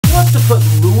to put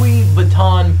Louis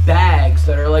Vuitton bags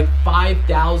that are like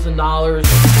 $5,000.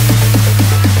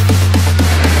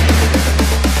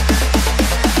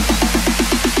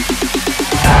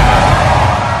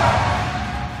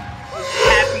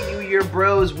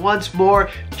 Bros, once more,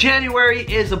 January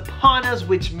is upon us,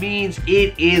 which means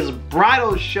it is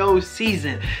bridal show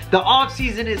season. The off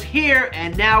season is here,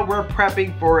 and now we're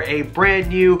prepping for a brand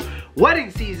new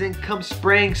wedding season come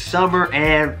spring, summer,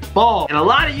 and fall. And a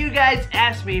lot of you guys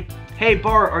ask me, hey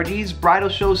Barr, are these bridal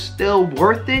shows still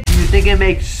worth it? Do you think it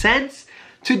makes sense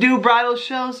to do bridal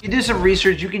shows? You do some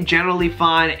research, you can generally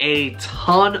find a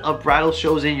ton of bridal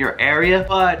shows in your area,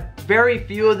 but very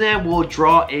few of them will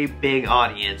draw a big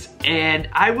audience. And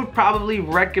I would probably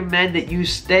recommend that you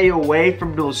stay away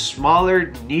from those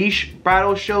smaller niche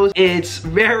bridal shows. It's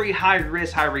very high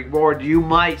risk, high reward. You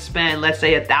might spend, let's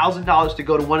say, $1,000 to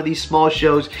go to one of these small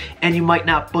shows and you might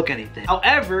not book anything.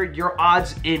 However, your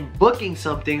odds in booking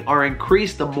something are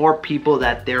increased the more people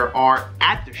that there are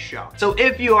at the show. So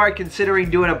if you are considering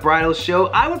doing a bridal show,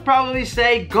 I would probably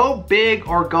say go big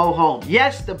or go home.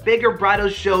 Yes, the bigger bridal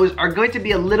shows are going to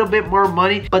be a little bit more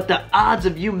money, but the odds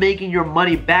of you making your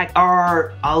money back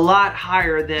are a lot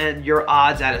higher than your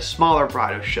odds at a smaller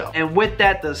bridal show. And with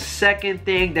that, the second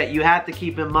thing that you have to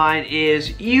keep in mind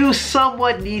is you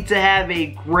somewhat need to have a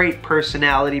great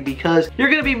personality, because you're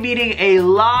gonna be meeting a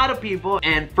lot of people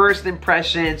and first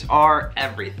impressions are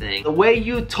everything. The way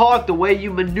you talk, the way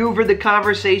you maneuver the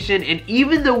conversation, and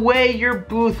even the way your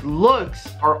booth looks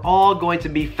are all going to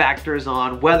be factors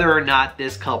on whether or not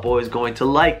this couple is going to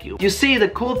like you. You see, the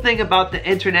cool thing about the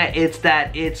internet is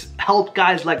that it's helped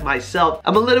guys like myself.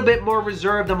 I'm a little bit more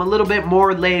reserved, I'm a little bit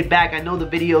more laid back. I know the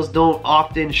videos don't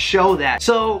often show that.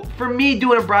 So for me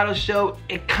doing a bridal show,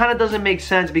 it kind of doesn't make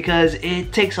sense because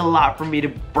it takes a lot for me to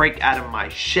break out of my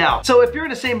shell. So if you're in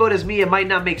the same boat as me, it might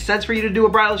not make sense for you to do a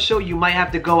bridal show. You might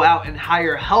have to go out and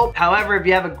hire help. However, if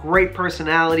you have a great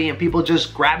personality and people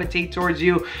just gravitate towards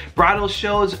you, bridal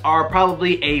shows are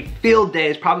probably a field day.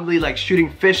 It's probably like shooting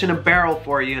fish in a barrel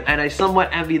for you. And I somewhat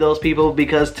envy those people,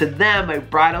 because to them a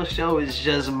bridal show is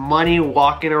just money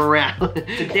walking around.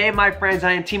 Today, my friends,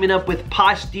 I am teaming up with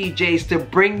POSH DJs to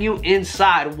bring you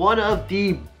inside one of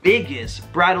the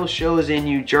biggest bridal shows in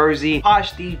New Jersey.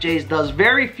 POSH DJs does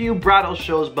very few bridal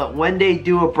shows, but when they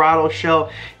do a bridal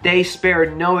show, they spare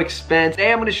no expense.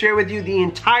 Today I'm going to share with you the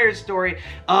entire story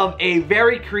of a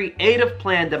very creative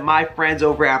plan that my friends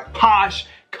over at POSH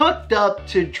cooked up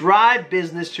to drive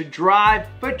business, to drive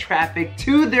foot traffic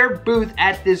to their booth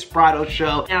at this bridal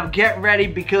show. Now get ready,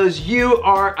 because you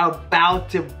are about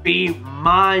to be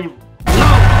mind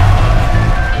blown.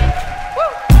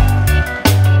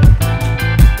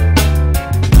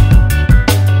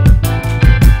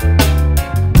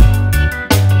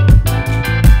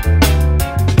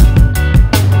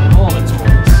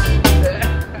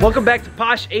 Welcome back to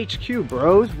POSH HQ,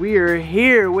 bros. We are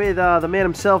here with the man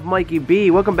himself, Mikey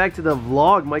B. Welcome back to the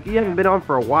vlog, Mikey. You haven't been on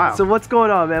for a while. So what's going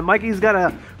on, man? Mikey's got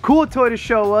a cool toy to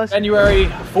show us. January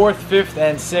 4th, 5th,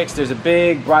 and 6th, there's a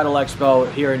big bridal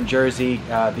expo here in Jersey,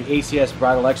 the ACS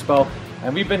Bridal Expo.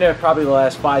 And we've been there probably the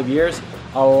last 5 years.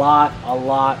 A lot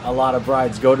of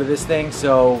brides go to this thing.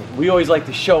 So we always like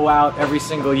to show out every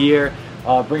single year,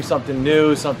 bring something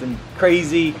new, something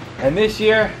crazy. And this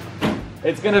year,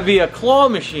 it's gonna be a claw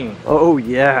machine. Oh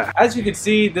yeah. As you can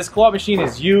see, this claw machine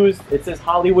is used. It says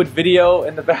Hollywood Video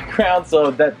in the background,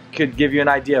 so that could give you an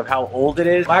idea of how old it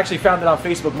is. I actually found it on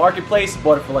Facebook Marketplace,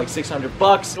 bought it for like 600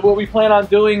 bucks. So what we plan on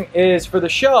doing is, for the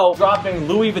show, dropping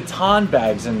Louis Vuitton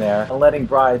bags in there and letting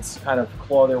brides kind of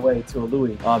claw their way to a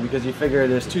Louis. Because you figure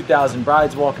there's 2,000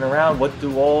 brides walking around. What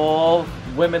do all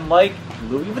women like?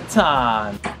 Louis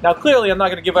Vuitton. Now clearly I'm not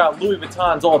going to give out Louis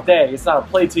Vuittons all day. It's not a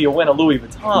play till you win a Louis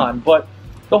Vuitton, but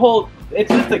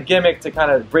it's just a gimmick to kind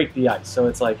of break the ice. So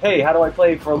it's like, hey, how do I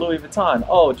play for a Louis Vuitton?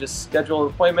 Oh, just schedule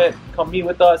an appointment, come meet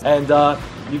with us, and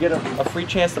you get a free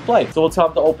chance to play. So we'll tell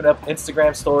them to open up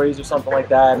Instagram stories or something like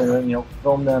that, and then, you know,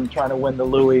 film them trying to win the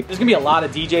Louis. There's gonna be a lot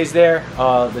of DJs there.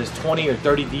 There's 20 or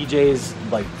 30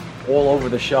 DJs like all over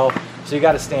the show. So you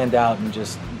got to stand out and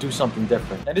just do something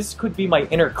different. And this could be my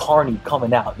inner Carney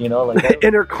coming out, you know, like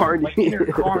inner Carney. My inner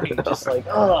Carney, just like,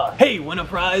 hey, win a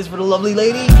prize for the lovely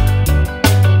lady.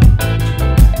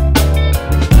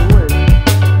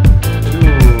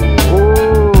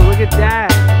 Ooh, look at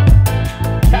that!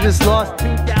 You just lost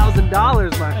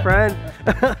 $2,000, my friend.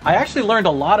 I actually learned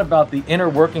a lot about the inner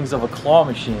workings of a claw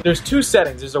machine. There's two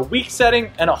settings. There's a weak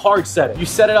setting and a hard setting. You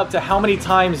set it up to how many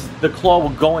times the claw will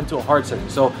go into a hard setting.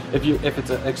 So if it's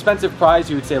an expensive prize,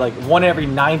 you would say like 1 every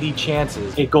 90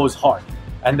 chances it goes hard.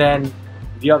 And then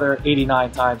the other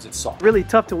 89 times it's soft. Really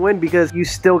tough to win because you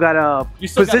still gotta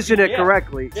position it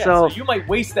correctly. Yeah, so you might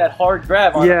waste that hard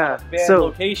grab on a bad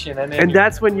location, and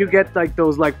that's when you get like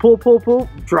those like pull,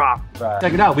 drop. Right.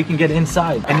 Check it out. We can get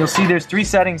inside, and you'll see there's 3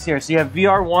 settings here. So you have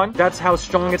VR1. That's how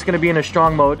strong it's going to be in a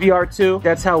strong mode. VR2.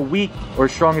 That's how weak or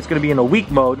strong it's going to be in a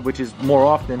weak mode, which is more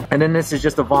often. And then this is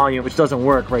just the volume, which doesn't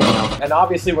work right now. And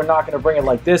obviously, we're not going to bring it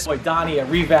like this. Like Donnie at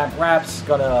Revamp Wraps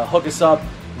gonna hook us up.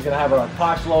 We're gonna have our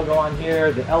POSH logo on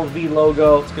here, the LV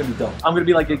logo. It's gonna be dope. I'm gonna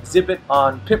be like exhibit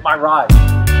on Pimp My Ride.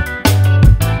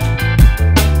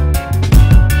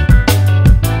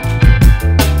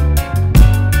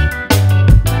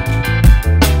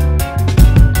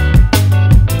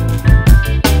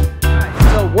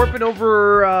 So warping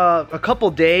over a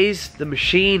couple days, the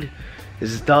machine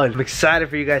is done. I'm excited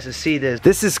for you guys to see this.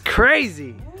 This is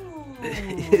crazy.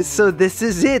 So this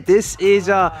is it. This is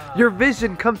your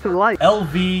vision come to life.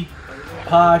 LV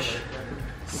POSH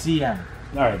CM.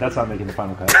 All right, that's not making the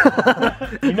final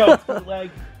cut. You know it's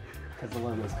bootleg because the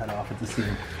logo's cut off at the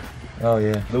seam. Oh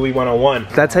yeah. Louis 101.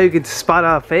 That's how you can spot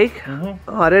a fake? Oh,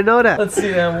 I didn't know that. Let's see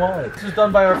that wallet. This was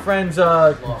done by our friends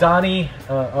Donnie,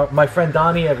 my friend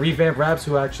Donnie at Revamp Wraps,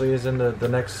 who actually is in the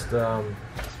next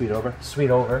Sweet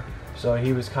over. So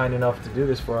he was kind enough to do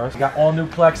this for us. We got all new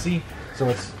plexi. So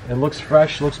it looks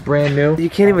fresh, looks brand new. You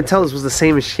can't even tell this was the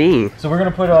same machine. So we're gonna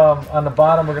put on the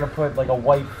bottom, we're gonna put like a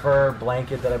white fur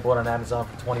blanket that I bought on Amazon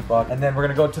for 20 bucks. And then we're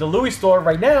gonna go to the Louis store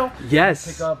right now. Yes.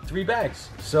 And pick up 3 bags.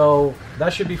 So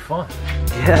that should be fun.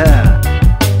 Yeah.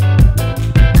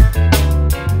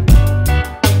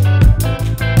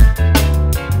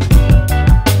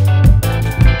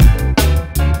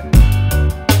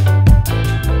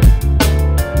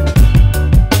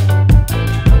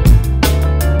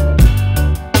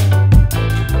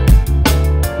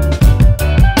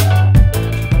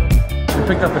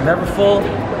 Picked up a Neverfull.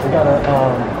 We got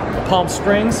a Palm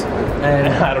Springs,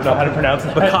 and I don't know how to pronounce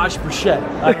it. Bacoche Bruchette.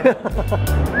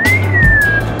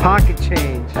 Pocket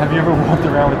change. Have you ever walked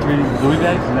around with 3 Louis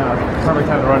bags? No, perfect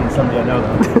time to run into somebody I know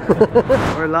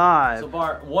though. We're live. So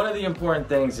Barr, one of the important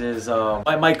things is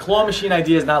my claw machine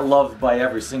idea is not loved by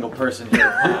every single person here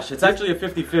at POSH. It's actually a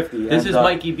 50-50. This is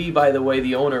Mikey B, by the way,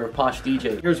 the owner of POSH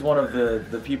DJ. Here's one of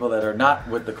the people that are not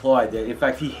with the claw idea. In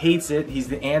fact, he hates it. He's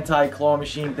the anti-claw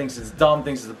machine, thinks it's dumb,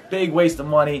 thinks it's a big waste of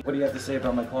money. What do you have to say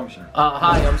about my claw machine?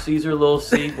 Hi, I'm Caesar Lil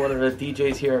C, one of the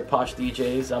DJs here at POSH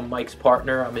DJs. I'm Mike's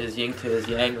partner. I'm his yin to his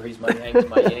yang, or he's my yang to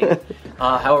my yang.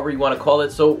 However you want to call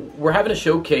it. So we're having a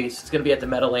showcase. It's going to be at the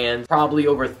Meadowlands. Probably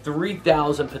over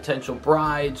 3,000 potential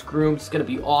brides, grooms. It's going to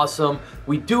be awesome.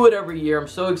 We do it every year. I'm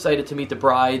so excited to meet the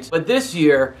brides. But this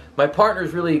year, my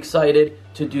partner's really excited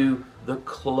to do the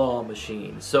claw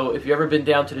machine. So if you've ever been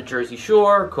down to the Jersey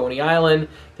Shore, Coney Island,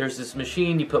 there's this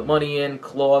machine you put money in.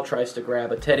 Claw tries to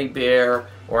grab a teddy bear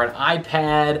or an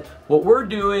iPad. What we're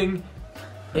doing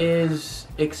is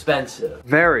expensive.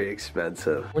 Very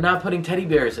expensive. We're not putting teddy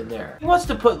bears in there. He wants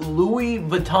to put Louis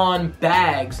Vuitton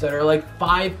bags that are like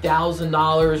 $5,000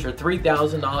 or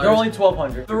 $3,000. They're only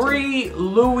 $1,200. 3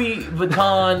 Louis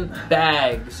Vuitton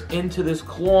bags into this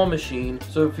claw machine.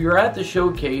 So if you're at the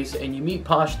showcase and you meet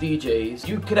POSH DJs,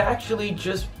 you could actually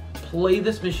just play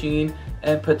this machine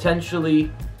and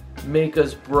potentially make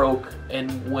us broke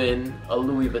and win a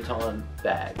Louis Vuitton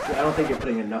bag. I don't think you're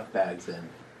putting enough bags in.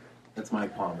 That's my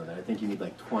palm with it. I think you need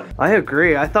like 20. I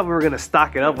agree. I thought we were gonna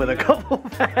stock it up with a couple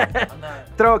bags.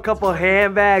 Throw a couple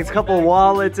handbags, couple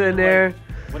wallets in there.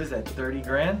 What is that, 30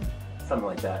 grand? Something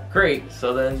like that. Great.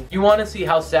 So then, you want to see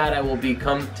how sad I will be?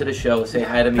 Come to the show, say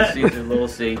hi to me, Caesar Lil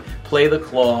C, play the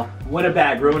claw, Win a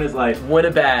bag, ruin his life. win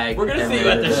a bag. We're gonna and see you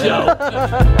at the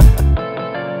show.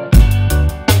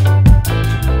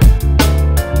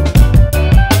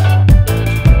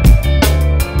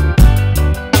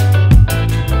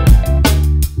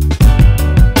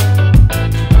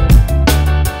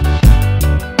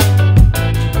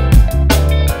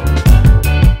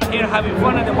 Having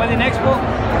fun at the wedding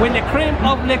expo with the cream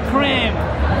of the cream.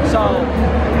 So,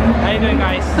 how you doing,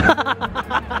 guys?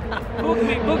 Book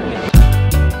me, book me.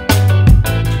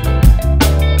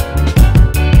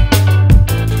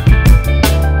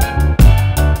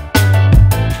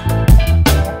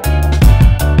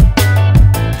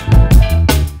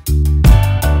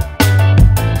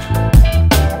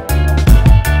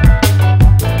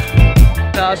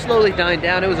 Slowly dying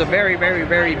down. It was a very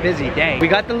busy day. We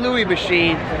got the Louis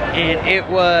machine and it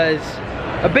was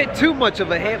a bit too much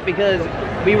of a hit because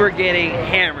we were getting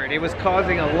hammered. It was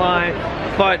causing a line,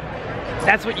 but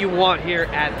that's what you want here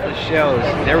at the shows.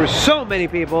 There were so many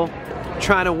people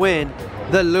trying to win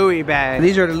the Louis bag.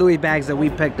 These are the Louis bags that we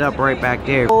picked up right back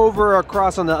here. Over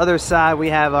across on the other side, we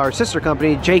have our sister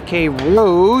company, JK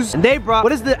Rose. And they brought,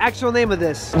 what is the actual name of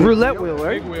this? Roulette wheel,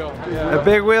 right? Big wheel. Yeah. A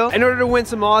big wheel. In order to win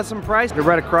some awesome price, they're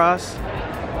right across.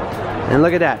 And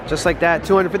look at that, just like that,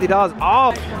 $250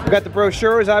 off. We got the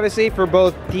brochures, obviously, for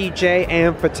both DJ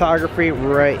and photography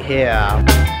right here.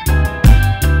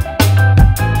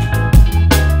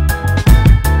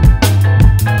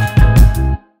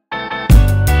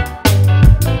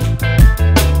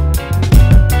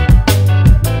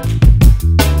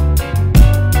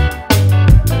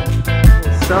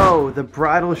 So, the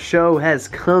bridal show has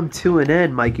come to an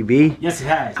end, Mikey B. Yes, it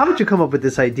has. How did you come up with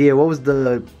this idea? What was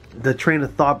the train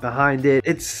of thought behind it?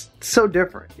 It's so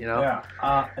different, you know?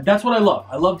 Yeah, that's what I love.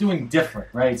 I love doing different,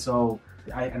 right? So,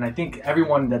 I think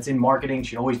everyone that's in marketing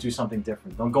should always do something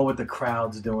different. Don't go with the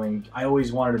crowd's doing. I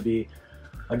always wanted to be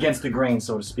against the grain,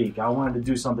 so to speak. I wanted to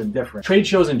do something different. Trade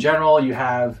shows in general, you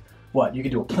have what? You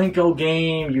can do a Plinko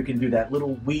game, you can do that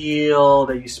little wheel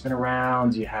that you spin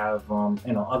around, you have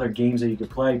you know, other games that you could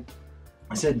play.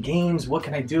 I said, games, what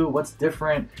can I do? What's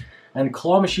different? And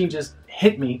claw machine just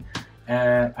hit me.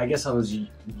 And I guess I was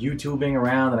YouTubing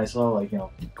around and I saw, like, you know,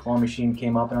 claw machine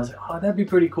came up and I was like, oh, that'd be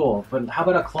pretty cool. But how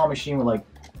about a claw machine with like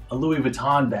a Louis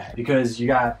Vuitton bag? Because you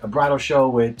got a bridal show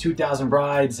with 2,000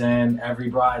 brides and every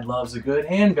bride loves a good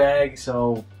handbag.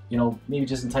 So, you know, maybe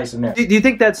just entice them there. Do you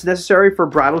think that's necessary for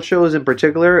bridal shows in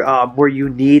particular, where you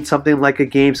need something like a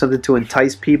game, something to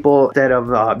entice people instead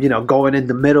of, you know, going in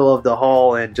the middle of the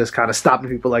hall and just kind of stopping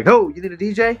people like, oh, you need a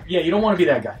DJ? Yeah, you don't want to be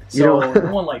that guy. So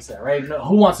no one likes that, right?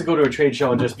 Who wants to go to a trade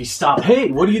show and just be stopped?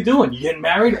 Hey, what are you doing? You getting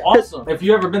married? Awesome. If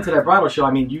you've ever been to that bridal show,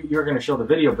 I mean, you're going to show the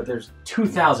video, but there's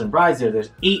 2,000 brides there.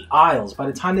 There's 8 aisles. By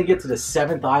the time they get to the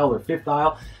 7th aisle or 5th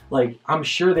aisle, like, I'm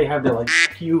sure they have their, like,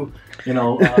 you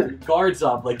know, guards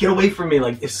up. Like, get away from me.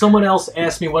 Like, if someone else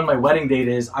asks me when my wedding date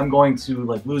is, I'm going to,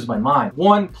 like, lose my mind.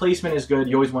 One, placement is good.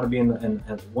 You always want to be in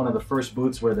one of the first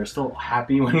booths where they're still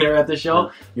happy when they're at the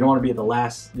show. You don't want to be at the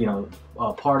last, you know,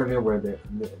 part of it where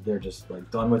they're just,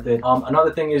 like, done with it.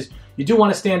 Another thing is, you do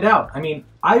want to stand out. I mean,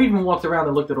 I've even walked around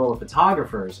and looked at all the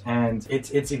photographers, and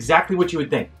it's exactly what you would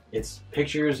think. It's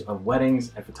pictures of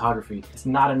weddings and photography. It's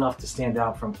not enough to stand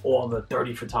out from all the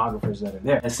 30 photographers that are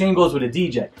there. The same goes with a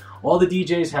DJ. All the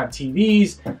DJs have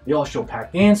TVs, they all show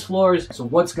packed dance floors, so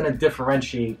what's gonna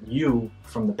differentiate you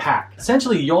from the pack?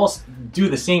 Essentially, you all do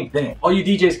the same thing. All you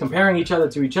DJs comparing each other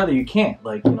to each other, you can't.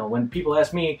 Like, you know, when people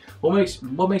ask me, what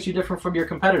makes you different from your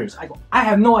competitors? I go, I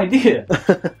have no idea.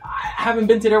 I haven't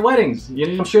been to their weddings. You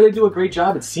know, I'm sure they do a great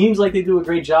job. It seems like they do a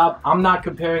great job. I'm not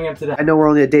comparing them to that. I know we're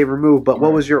only a day removed, but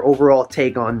what was your overall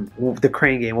take on the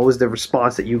crane game? What was the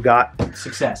response that you got?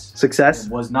 Success. Success?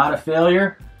 It was not a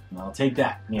failure. I'll take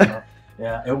that, you know.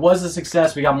 Yeah, it was a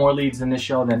success. We got more leads in this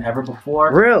show than ever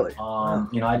before. Really?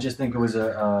 You know, I just think it was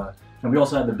and we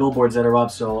also had the billboards that are up,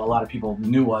 so a lot of people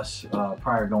knew us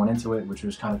prior going into it, which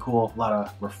was kind of cool. A lot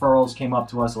of referrals came up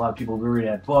to us. A lot of people we already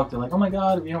had booked. They're like, oh my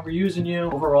God, you know, we're using you.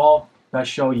 Overall,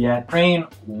 best show yet. Crane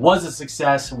was a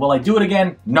success. Will I do it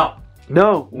again? No.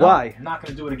 No. Why? I'm not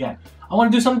going to do it again. I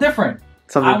want to do something different.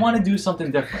 I want to do something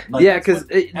different. Like, yeah, because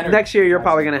next year you're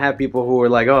probably going to have people who are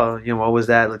like, oh, you know, what was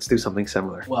that? Let's do something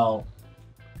similar. Well,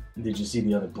 did you see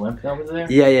the other blimp that was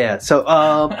there? Yeah, yeah.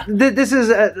 So this is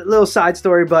a little side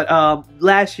story, but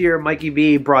last year Mikey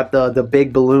B brought the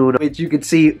big balloon, which you could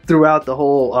see throughout the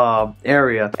whole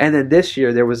area. And then this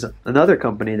year there was another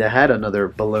company that had another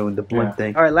balloon, the blimp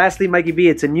thing. All right, lastly, Mikey B,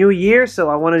 it's a new year, so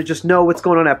I want to just know what's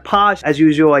going on at POSH. As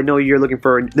usual, I know you're looking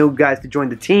for new guys to join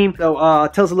the team. So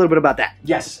tell us a little bit about that.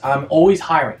 Yes, I'm always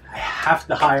hiring. I have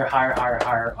to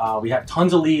hire. We have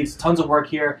tons of leads, tons of work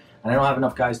here. And I don't have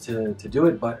enough guys to do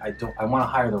it, but I want to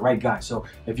hire the right guy. So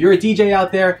if you're a DJ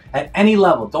out there at any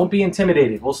level, don't be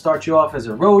intimidated. We'll start you off as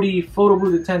a roadie, photo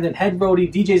booth attendant, head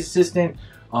roadie, DJ's assistant.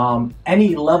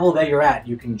 Any level that you're at,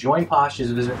 you can join POSH.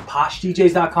 Just visit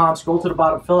poshdjs.com, scroll to the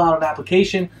bottom, fill out an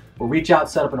application. We'll reach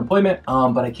out, set up an appointment.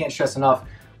 But I can't stress enough,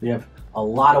 we have a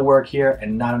lot of work here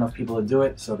and not enough people to do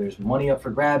it. So there's money up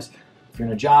for grabs. If you're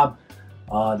in a job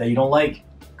that you don't like,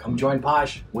 come join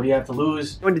POSH. What do you have to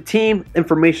lose? Join the team.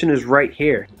 Information is right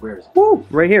here. Where is it? Woo!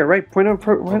 Right here. Right. Point out.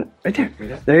 Right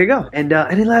there. There you go. And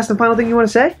any last and final thing you want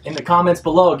to say? In the comments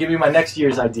below, give me my next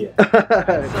year's idea.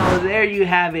 So there you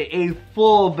have it. A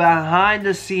full behind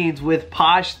the scenes with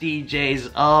POSH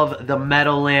DJs of the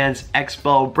Meadowlands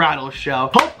Expo Bridal Show.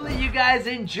 Hopefully you guys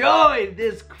enjoyed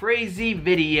this crazy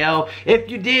video. If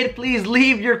you did, please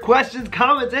leave your questions,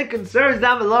 comments, and concerns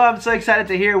down below. I'm so excited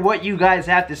to hear what you guys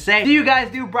have to say. Do you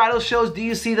guys do bridal shows, do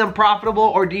you see them profitable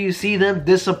or do you see them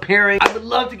disappearing? I would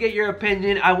love to get your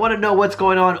opinion. I want to know what's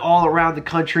going on all around the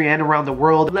country and around the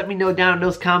world. Let me know down in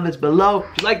those comments below.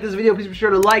 If you like this video, please be sure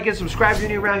to like it, subscribe if you're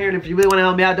new around here, and if you really want to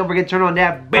help me out, don't forget to turn on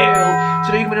that bell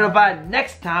so that you can be notified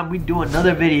next time we do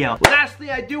another video. Lastly,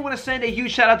 I do want to send a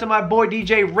huge shout out to my boy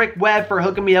DJ Rick Webb for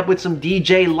hooking me up with some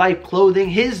DJ Life clothing.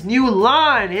 His new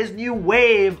line, his new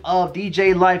wave of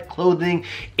DJ Life clothing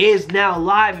is now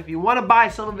live. If you want to buy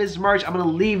some of his merch, I'm going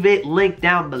to leave it linked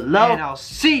down below. And I'll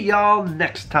see y'all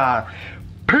next time.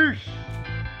 Peace.